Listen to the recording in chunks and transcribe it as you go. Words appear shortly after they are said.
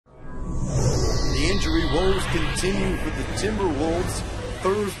woes continue for the Timberwolves.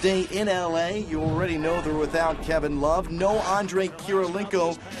 Thursday in LA, you already know they're without Kevin Love, no Andre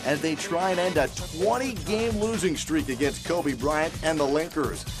Kirilenko, as they try and end a 20-game losing streak against Kobe Bryant and the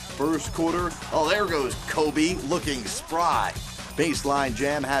Lakers. First quarter, oh, there goes Kobe, looking spry. Baseline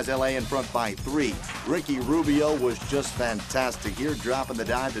jam has LA in front by 3. Ricky Rubio was just fantastic here, dropping the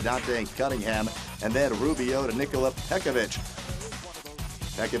dime to Dante Cunningham, and then Rubio to Nikola Pekovic.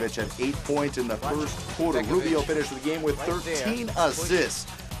 Pekovic had 8 points in the first quarter. Rubio finished the game with 13 assists.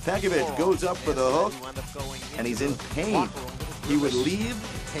 Pekovic goes up for the hook, and he's in pain. He would leave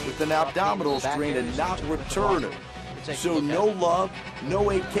with an abdominal strain and not return. So no Love,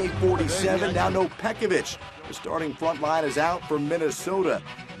 no AK-47, now no Pekovic. The starting front line is out for Minnesota.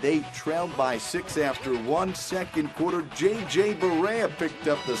 They trailed by 6 after 1 second quarter. J.J. Bryant picked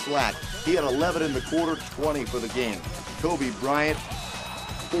up the slack. He had 11 in the quarter, 20 for the game. Kobe Bryant,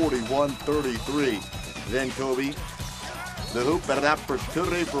 41-33. Then Kobe, the hoop, better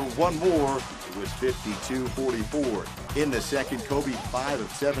opportunity for one more. It was 52-44. In the second, Kobe 5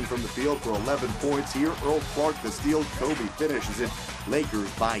 of 7 from the field for 11 points here. Earl Clark the steal. Kobe finishes it. Lakers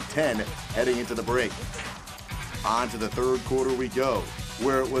by 10 heading into the break. On to the third quarter we go,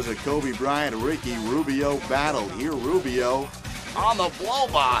 where it was a Kobe Bryant, Ricky Rubio battle. Here Rubio on the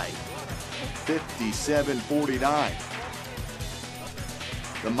blow-by. 57-49.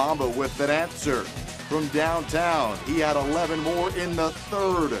 The Mamba with an answer from downtown. He had 11 more in the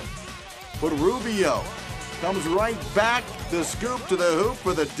third. But Rubio comes right back. The scoop to the hoop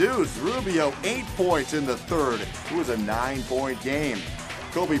for the deuce. Rubio 8 points in the third. It was a 9-point game.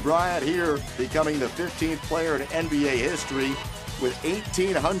 Kobe Bryant here becoming the 15th player in NBA history with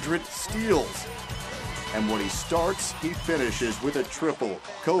 1,800 steals. And when he starts, he finishes with a triple.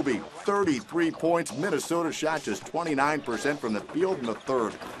 Kobe, 33 points. Minnesota shot just 29% from the field in the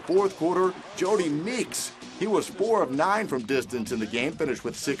third. Fourth quarter, Jody Meeks. He was 4 of 9 from distance in the game, finished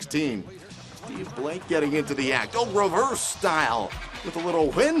with 16. Steve Blake getting into the act. Oh, reverse style with a little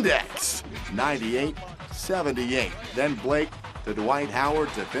Windex. 98-78. Then Blake to Dwight Howard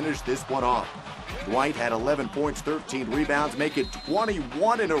to finish this one off. Dwight had 11 points, 13 rebounds, make it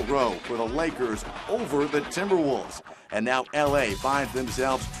 21 in a row for the Lakers over the Timberwolves. And now LA finds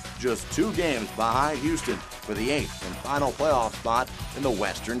themselves just 2 games behind Houston for the 8th and final playoff spot in the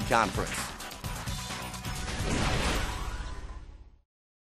Western Conference.